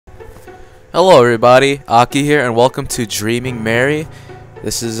Hello everybody, Aki here and welcome to Dreaming Mary.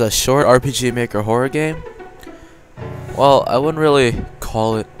 This is a short RPG Maker horror game. Well, I wouldn't really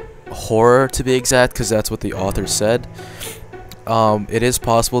call it horror to be exact because that's what the author said. It is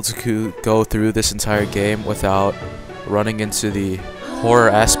possible to go through this entire game without running into the horror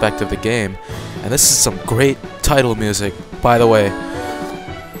aspect of the game. And this is some great title music, by the way.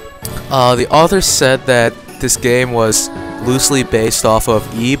 The author said that this game was loosely based off of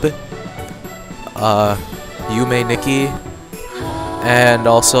Ib, Yume Nikki, and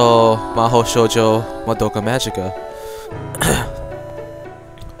also Mahou Shoujo Madoka Magica.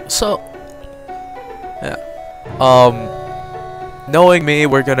 So, yeah. Knowing me,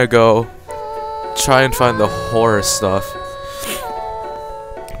 we're gonna go try and find the horror stuff.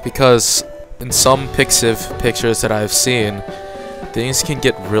 Because in some Pixiv pictures that I've seen, things can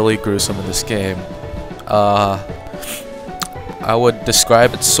get really gruesome in this game. I would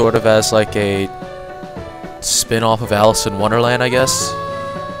describe it sort of as like a spin-off of Alice in Wonderland, I guess,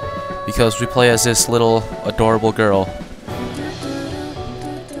 because we play as this little adorable girl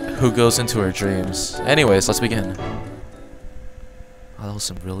who goes into her dreams. Anyways, let's begin. Oh, that was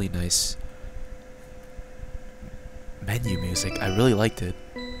some really nice menu music. I really liked it.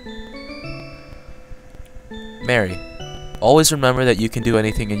 Mary, always remember that you can do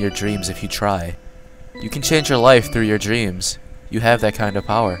anything in your dreams if you try. You can change your life through your dreams. You have that kind of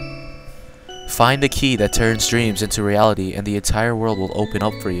power. Find the key that turns dreams into reality and the entire world will open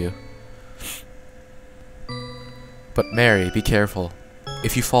up for you. But Mary, be careful.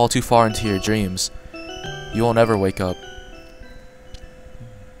 If you fall too far into your dreams, you will never wake up.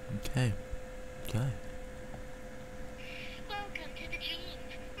 Okay. Welcome to the dream.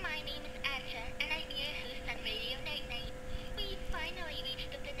 My name is Asha, and I'm your host on Radio Night Night. We've finally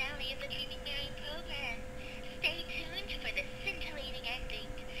reached the finale of the Dreaming Mary program. Stay tuned for the scintillating ending.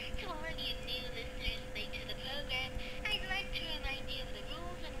 To all of you new listeners late to the program, I'd like to remind you of the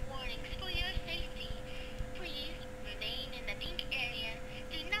rules and warnings for your safety. Please remain in the pink area.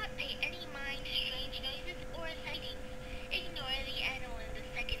 Do not pay any mind to strange noises or sightings. Ignore the animal in the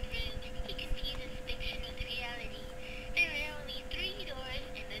second room. He confuses fiction with reality. There are only 3 doors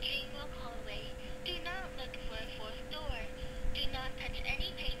in the dream walk hallway. Do not look for a 4th door. Do not touch any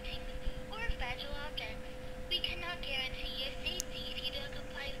paintings or fragile objects. We cannot guarantee your safety if you don't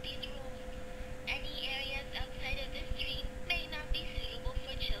comply with these rules. Any areas outside of this dream may not be suitable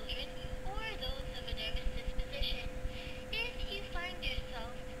for children or those of a nervous disposition. If you find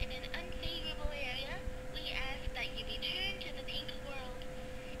yourself in an unfavorable area, we ask that you return to the pink world.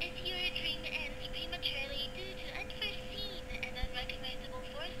 If your dream ends prematurely due to unforeseen and unrecognizable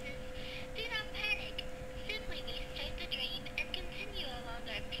forces, do not panic. Simply restart the dream and continue along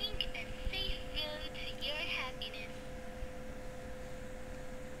our pink and safe road to your happiness.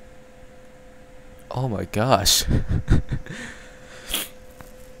 Oh my gosh.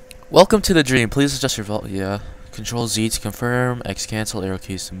 Welcome to the dream. Please adjust your vault. Yeah. Control Z to confirm. X cancel. Arrow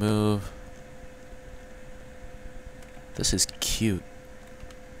keys to move. This is cute.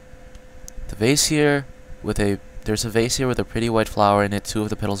 The vase here with a there's a vase here with a pretty white flower in it. 2 of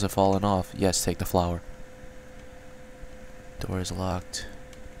the petals have fallen off. Yes, take the flower. Door is locked.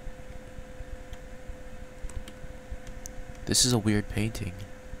 This is a weird painting.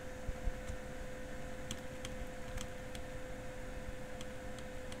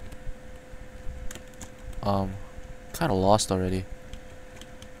 Kinda lost already.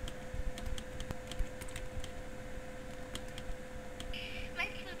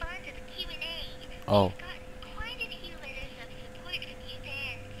 Let's move on to the Q&A. Oh. We've gotten quite a few letters of support from you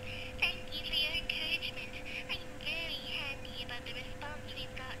fans. Thank you for your encouragement. I'm very happy about the response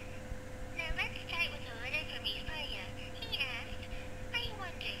we've gotten. Now let's start with a letter from Ifaya. He asked, I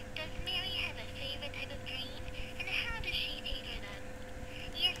wonder, does Mary have a favorite type of dream, and how does she favor them?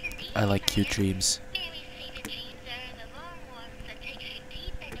 Yes, indeed, I like cute Ifaya. dreams. Mary's favorite dreams are the long ones that take her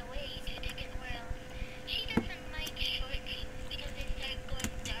deep and away to different worlds. She doesn't like short dreams because they start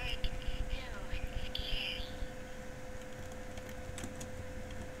going dark and still and scary.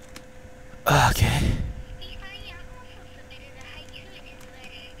 Okay. Ifaya also submitted a haiku in his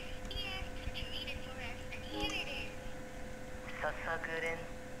letter. We asked him to read it for us, and here it is. Sasaguren,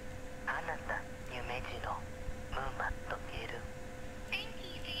 anata yumeji no muma to iru. Thank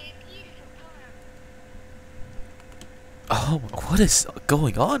you for your beautiful poem. Oh, what is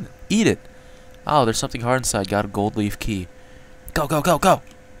going on? Eat it. Oh, there's something hard inside. Got a gold leaf key. Go, go, go, go.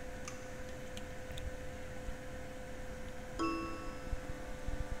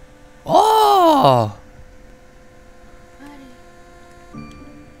 Oh!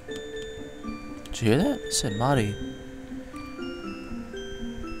 Did you hear that? It said Mari.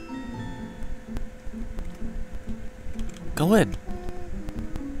 Go in.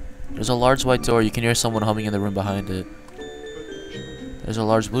 There's a large white door. You can hear someone humming in the room behind it. There's a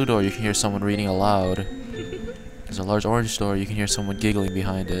large blue door. You can hear someone reading aloud. There's a large orange door. You can hear someone giggling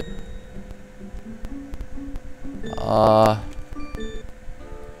behind it.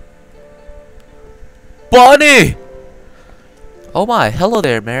 Bunny! Oh my, hello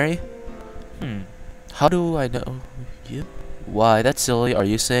there, Mary. How do I know you? Why, that's silly. Are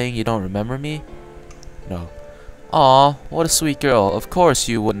you saying you don't remember me? No. Aw, what a sweet girl. Of course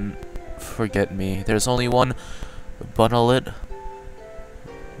you wouldn't forget me. There's only one Bunilda.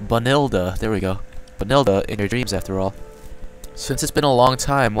 There we go. Bunilda in your dreams, after all. Since it's been a long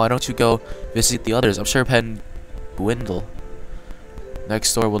time, why don't you go visit the others? I'm sure Pen Dwindle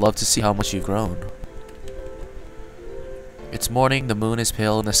next door would love to see how much you've grown. It's morning, the moon is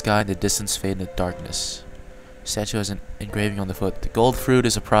pale in the sky, and the distance fade into darkness. Statue has an engraving on the foot. The gold fruit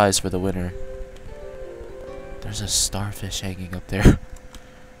is a prize for the winner. There's a starfish hanging up there.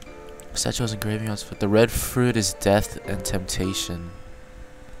 Statue has engraving on its foot. The red fruit is death and temptation.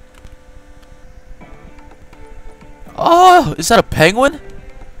 Oh, is that a penguin?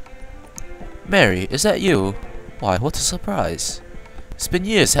 Mary, is that you? Why, what a surprise. It's been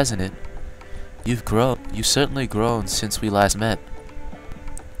years, hasn't it? You've grown. You've certainly grown since we last met.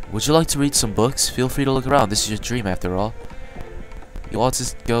 Would you like to read some books? Feel free to look around. This is your dream, after all. You ought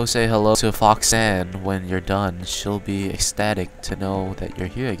to go say hello to Foxanne when you're done. She'll be ecstatic to know that you're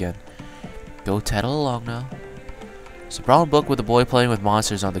here again. Go tattle along now. It's a brown book with a boy playing with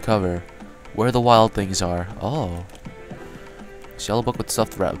monsters on the cover. Where the wild things are. Oh. It's a yellow book with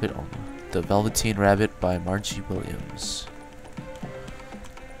stuffed rabbit on it. The Velveteen Rabbit by Margie Williams.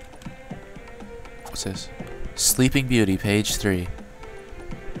 What's this? Sleeping Beauty, page 3.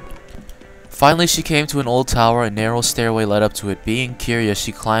 Finally, she came to an old tower. A narrow stairway led up to it. Being curious,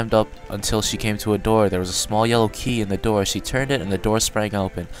 she climbed up until she came to a door. There was a small yellow key in the door. She turned it and the door sprang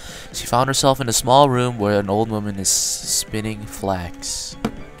open. She found herself in a small room where an old woman is spinning flax.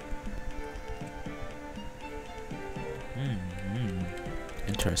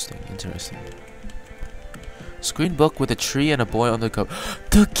 Interesting, interesting. Screen book with a tree and a boy on the cover.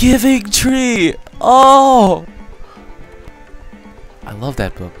 The Giving Tree! Oh! I love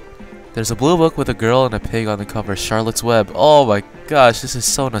that book. There's a blue book with a girl and a pig on the cover. Charlotte's Web. Oh my gosh, this is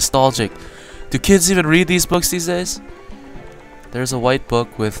so nostalgic. Do kids even read these books these days? There's a white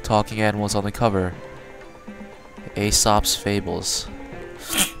book with talking animals on the cover. Aesop's Fables.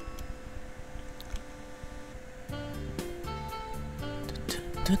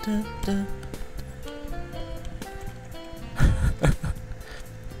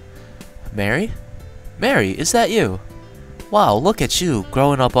 Mary? Mary, is that you? Wow, look at you,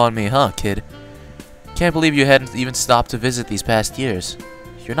 growing up on me, huh, kid? Can't believe you hadn't even stopped to visit these past years.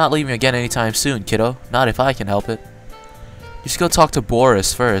 You're not leaving again anytime soon, kiddo. Not if I can help it. You should go talk to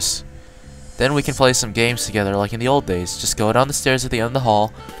Boris first. Then we can play some games together like in the old days. Just go down the stairs at the end of the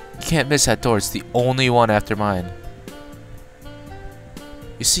hall. You can't miss that door, it's the only one after mine.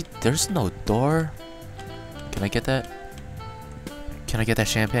 You see, there's no door. Can I get that? Can I get that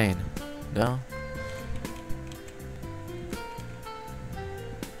champagne? No?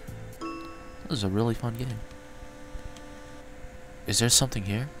 This is a really fun game. Is there something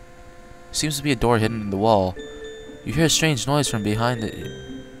here? Seems to be a door hidden in the wall. You hear a strange noise from behind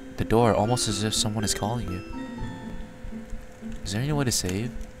the door, almost as if someone is calling you. Is there any way to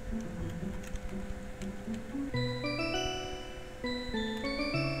save?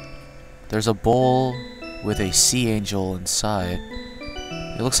 There's a bowl with a sea angel inside.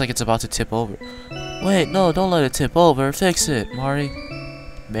 It looks like it's about to tip over. Wait, no, don't let it tip over. Fix it, Mari.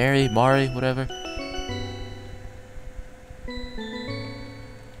 Mary, Mari, whatever.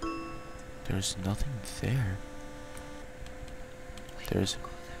 There's nothing there. There's...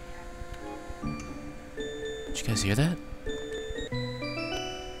 Did you guys hear that?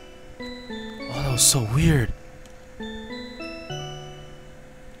 Oh, that was so weird.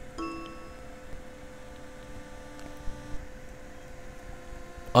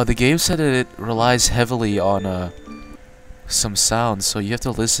 The game said that it relies heavily on some sounds, so you have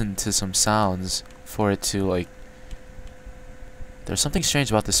to listen to some sounds for it to, like... There's something strange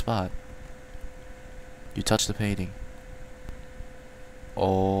about this spot. You touch the painting.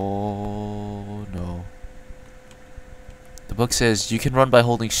 Oh no. The book says, you can run by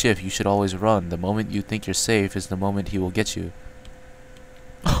holding shift, you should always run. The moment you think you're safe is the moment he will get you.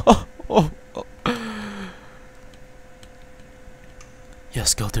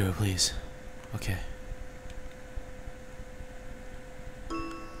 Yes, go through, please. Okay.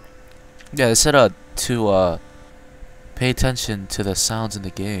 Yeah, they said to pay attention to the sounds in the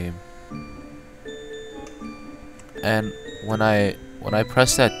game. And when I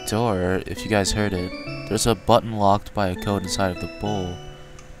press that door, if you guys heard it, there's a button locked by a code inside of the bowl.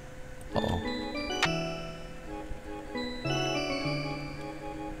 Uh-oh.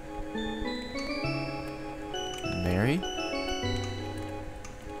 Mary?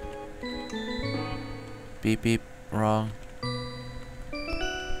 Beep beep, wrong.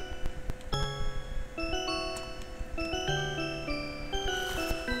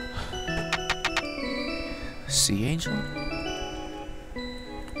 Sea Angel?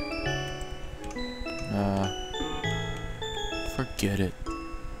 Forget it.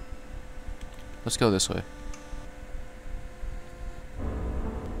 Let's go this way.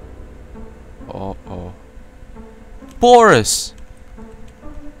 Uh-oh. Boris!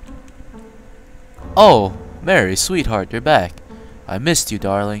 Oh, Mary, sweetheart, you're back. I missed you,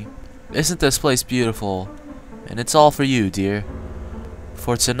 darling. Isn't this place beautiful? And it's all for you, dear.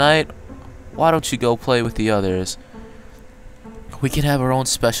 For tonight, why don't you go play with the others? We can have our own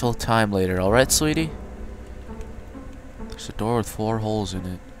special time later, alright, sweetie? There's a door with 4 holes in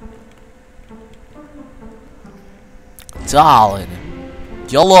it. Darling,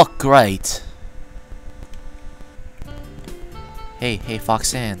 you look great. Hey,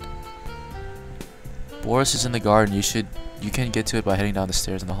 Foxanne. Boris is in the garden. You can get to it by heading down the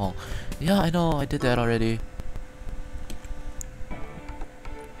stairs in the hall. Yeah, I know. I did that already.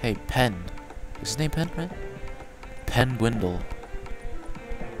 Hey, Pen. Is his name Pen, right? Penguindle.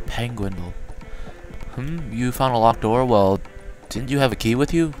 You found a locked door? Well, didn't you have a key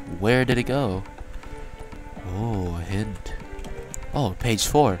with you? Where did it go? Oh, a hint. Oh, page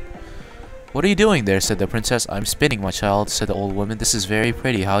 4. What are you doing there? Said the princess. I'm spinning, my child, said the old woman. This is very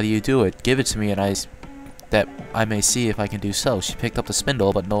pretty. How do you do it? Give it to me, and that I may see if I can do so. She picked up the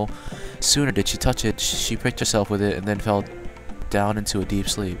spindle, but no sooner did she touch it, she pricked herself with it and then fell down into a deep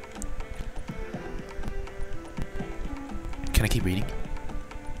sleep. Can I keep reading?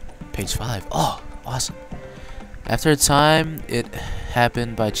 Page 5. Oh, awesome. After a time, it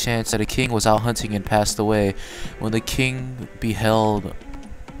happened by chance that a king was out hunting and passed away. When the king beheld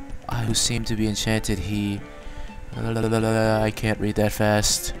who seemed to be enchanted, he... I can't read that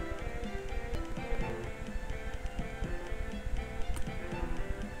fast.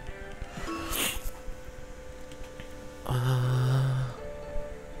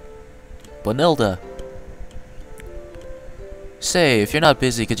 Bonilda. Say, if you're not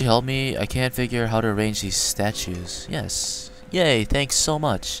busy, could you help me? I can't figure how to arrange these statues. Yes. Yay, thanks so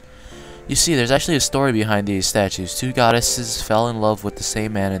much. You see, there's actually a story behind these statues. 2 goddesses fell in love with the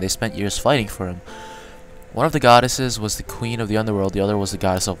same man and they spent years fighting for him. One of the goddesses was the queen of the underworld, the other was the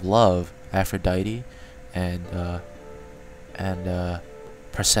goddess of love, Aphrodite, and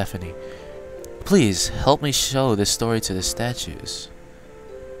Persephone. Please, help me show this story to the statues.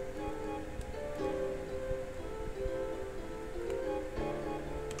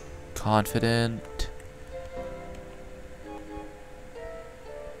 Confident.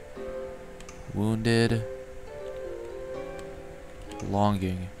 Wounded.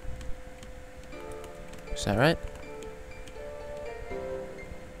 Longing. Is that right?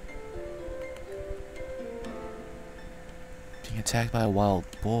 Being attacked by a wild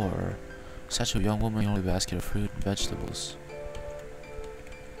boar. Such a young woman, only a basket of fruit and vegetables.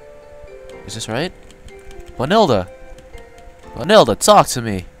 Is this right? Bonilda! Bonilda, talk to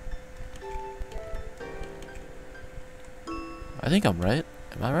me! I think I'm right.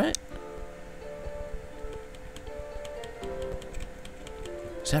 Am I right?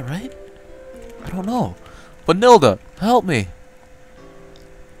 Is that right? I don't know. Bonilda, help me!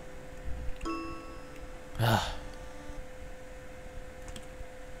 Ah.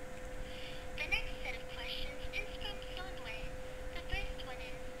 The next set of questions is from Sunway. The first one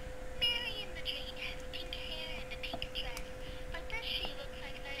is, Mary in the dream has pink hair and a pink dress, but does she look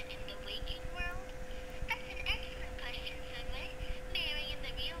like that in the waking world? That's an excellent question, Sunway. Mary in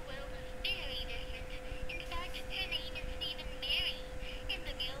the real world is very different. In fact, her name isn't even Mary. In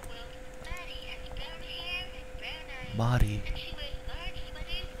the real world, Maddie has brown hair and brown eyes. Maddie. And she wears large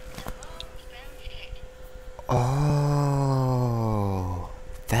sweaters and a long brown skirt. Oh,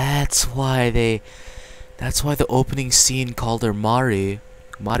 that's why the opening scene called her Mari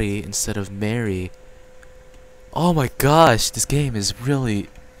instead of Mary. Oh my gosh, this game is really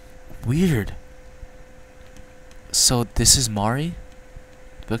weird. So this is Mari?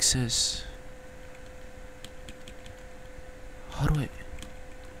 The book says... How do I...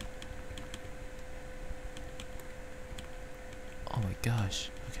 Oh my gosh.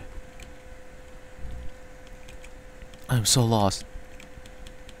 Okay. I'm so lost.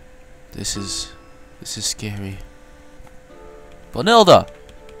 This is scary. Bonilda!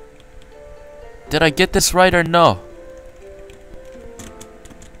 Did I get this right or no?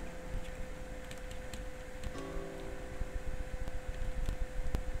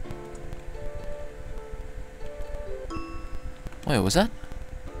 Wait, was that?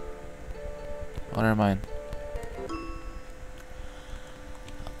 Oh, never mind.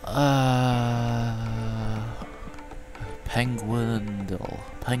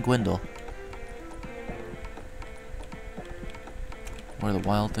 Penguindle. Where the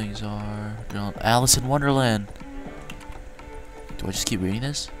wild things are. Alice in Wonderland. Do I just keep reading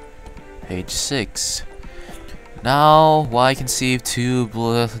this? Page 6. Now, why conceive two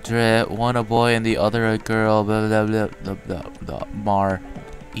one a boy and the other a girl, blah blah blah blah blah blah. Mar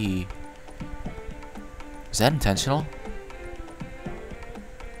E. Is that intentional?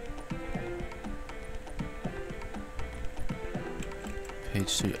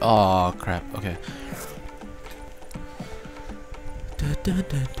 Page 3. Oh crap. Okay.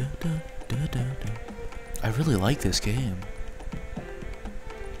 I really like this game.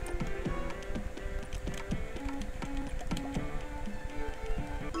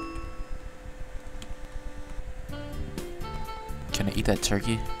 Can I eat that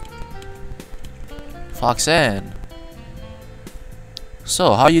turkey? Foxanne!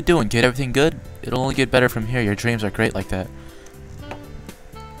 So, how you doing, kid? Everything good? It'll only get better from here. Your dreams are great like that.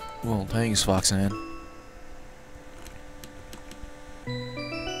 Well, thanks, Foxanne.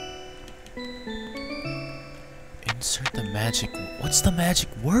 Insert the magic... What's the magic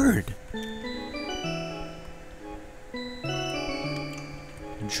word?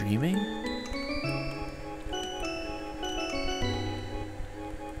 Dreaming?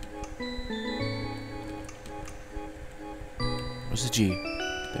 Where's the G?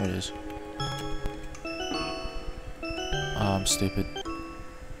 There it is. Oh, I'm stupid.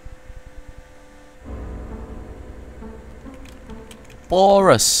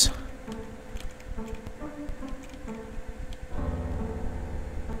 Boris!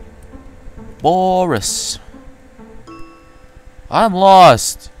 Boris! I'm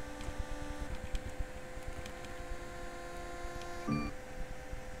lost!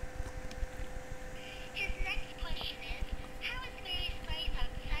 His next question is, how is Mary's life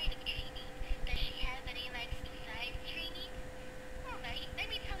outside of training? Does she have any life besides training? Alright, let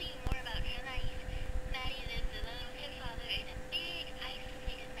me tell you more about her life. Maddie lives alone with her father in a big,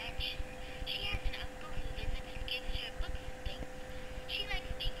 isolated mansion. She has an uncle who visits and gives her books and things. She likes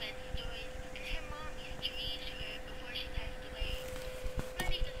being read stories, and her mom used to read to her before she passed away.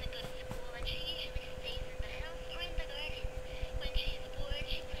 Maddie doesn't go to school, and she usually stays in the house or in the garden. When she is bored,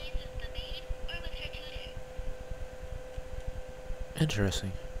 she plays with the maid or with her tutor.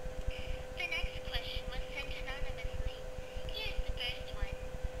 Interesting. The next question was sent anonymously. Here's the first one.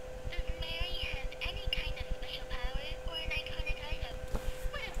 Does Mary have any kind of special power or an iconic item?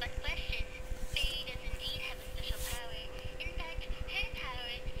 What a fun question. Mary does indeed have a special power. In fact, her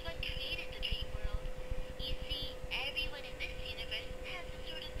power is what created the dream world. You see, everyone in this universe has a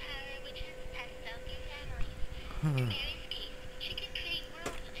sort of power which is passed down through families. In Mary's case, she can create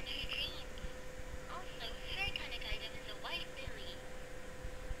worlds within her dreams. Also, her iconic item is a white lily.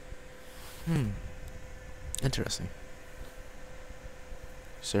 Interesting.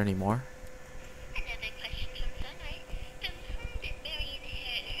 Is there any more? Another question from Sunlight. From whom did Mary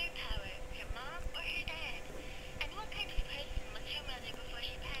inherit her power? Her mom or her dad? And what kind of person was her mother before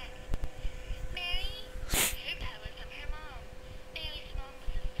she passed? Mary got her power from her mom. Mary's mom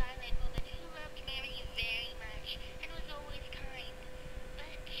was a silent woman who loved Mary very much and was always kind.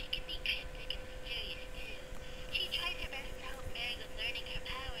 But she could be cryptic and mysterious too. She tried her best to help Mary with learning her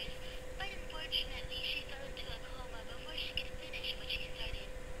powers, but unfortunately she fell into a coma before she could finish what she started.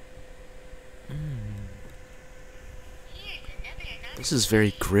 Here's another anonymous. This is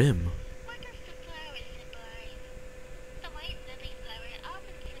very grim. What does the flower symbolize? The white lily flower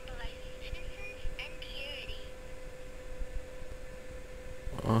often symbolizes innocence and purity.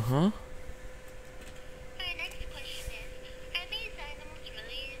 Uh-huh. Our next question is, are these animals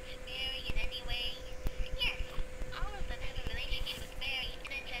related to Mary in any way? Yes, all of them have a relationship with Mary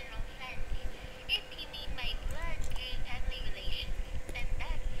in a general sense. If you mean by blood through family relations, then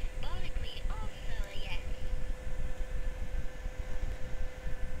that's symbolically also a yes.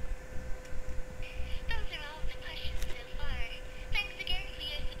 Those are all the questions so far. Thanks again for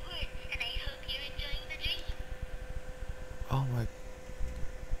your support, and I hope you're enjoying the dream. Oh my...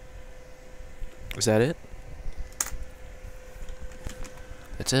 Is that it?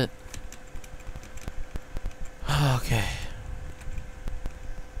 That's it. Okay.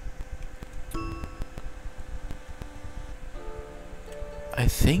 I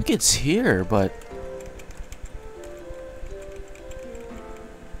think it's here, but...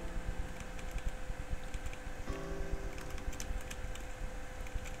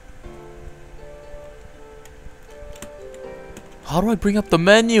 How do I bring up the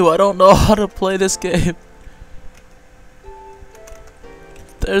menu? I don't know how to play this game.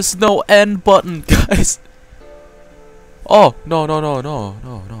 There's no end button, guys. Oh, no, no, no, no,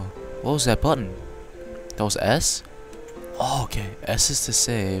 no, no. What was that button? That was S? Oh, okay. S is to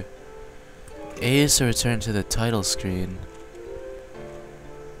save. A is to return to the title screen.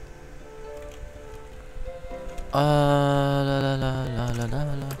 La la la la la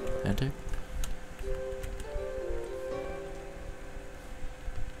la la. Enter.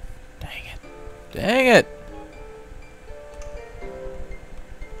 Dang it. Dang it!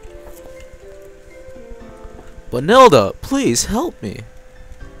 Bonilda, please help me.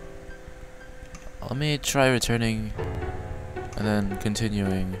 Let me try returning and then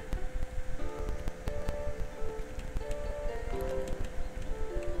continuing.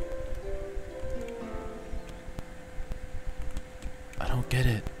 I don't get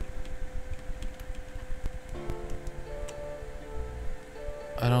it.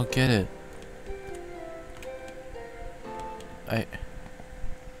 I don't get it.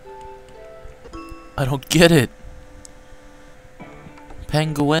 I don't get it.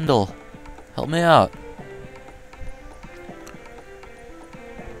 Penguindle, help me out.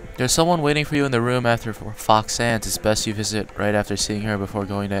 There's someone waiting for you in the room after Fox Sands. It's best you visit right after seeing her before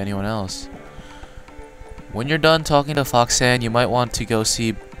going to anyone else. When you're done talking to Fox Sand, you might want to go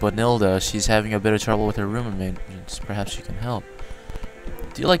see Bonilda. She's having a bit of trouble with her room maintenance. Perhaps you can help.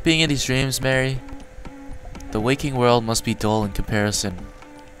 Do you like being in these dreams, Mary? The waking world must be dull in comparison.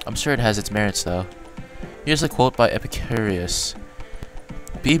 I'm sure it has its merits, though. Here's a quote by Epicurus.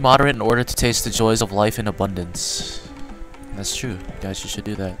 Be moderate in order to taste the joys of life in abundance. That's true. Guys, you should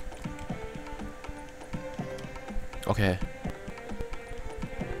do that. Okay.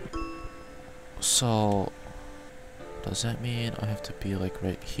 So, does that mean I have to be like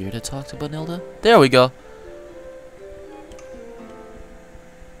right here to talk to Bonilda? There we go.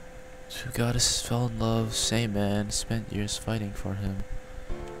 Two goddesses fell in love, same man, spent years fighting for him.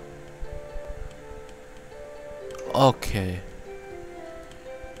 Okay.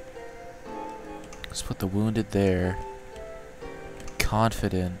 Let's put the wounded there.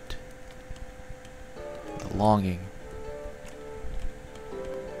 Confident. The longing.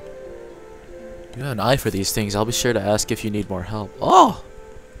 You have an eye for these things. I'll be sure to ask if you need more help. Oh!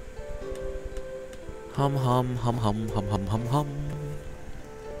 Hum hum hum hum hum hum hum hum.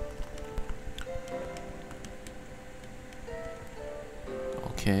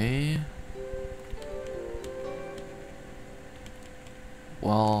 Okay.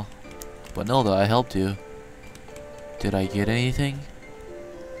 Well, Bonilda, I helped you. Did I get anything?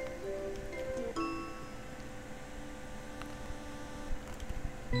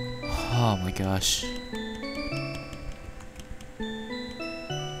 Oh my gosh.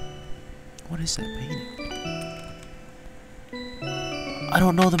 What is that painting? I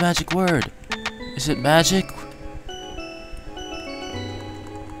don't know the magic word. Is it magic?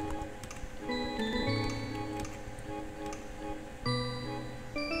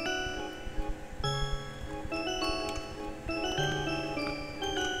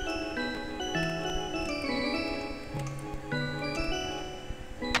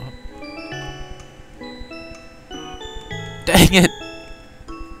 Dang it!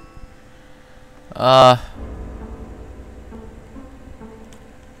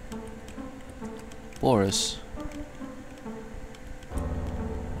 Boris.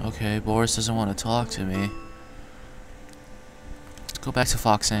 Okay, Boris doesn't want to talk to me. Let's go back to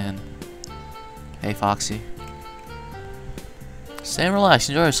Foxanne. Hey, Foxy. Stay and relax,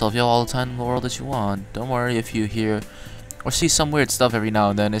 enjoy yourself. You have all the time in the world that you want. Don't worry if you hear or see some weird stuff every now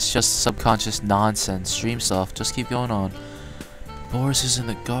and then. It's just subconscious nonsense, dream stuff. Just keep going on. Boris is in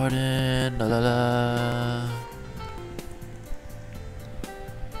the garden. La la la.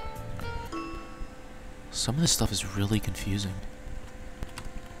 Some of this stuff is really confusing.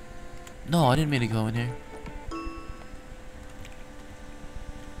 No, I didn't mean to go in here.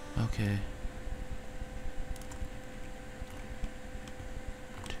 Okay.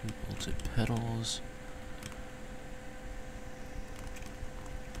 Two bolted petals.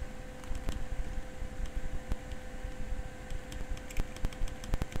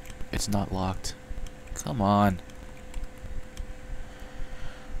 It's not locked. Come on.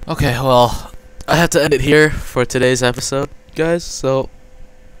 Okay, well, I have to end it here for today's episode, guys. So,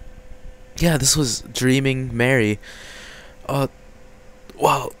 yeah, this was Dreaming Mary.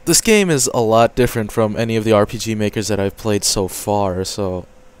 Wow, this game is a lot different from any of the RPG makers that I've played so far, so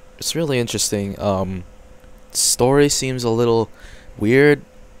it's really interesting. Story seems a little weird,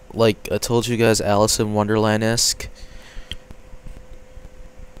 like I told you guys, Alice in Wonderland-esque.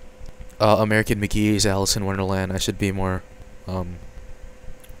 American McGee's Alice in Wonderland. I should be more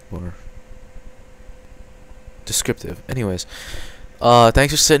descriptive. Anyways,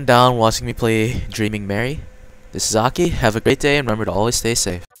 Thanks for sitting down watching me play Dreaming Mary. This is Aki. Have a great day and remember to always stay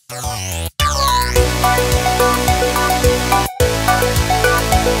safe.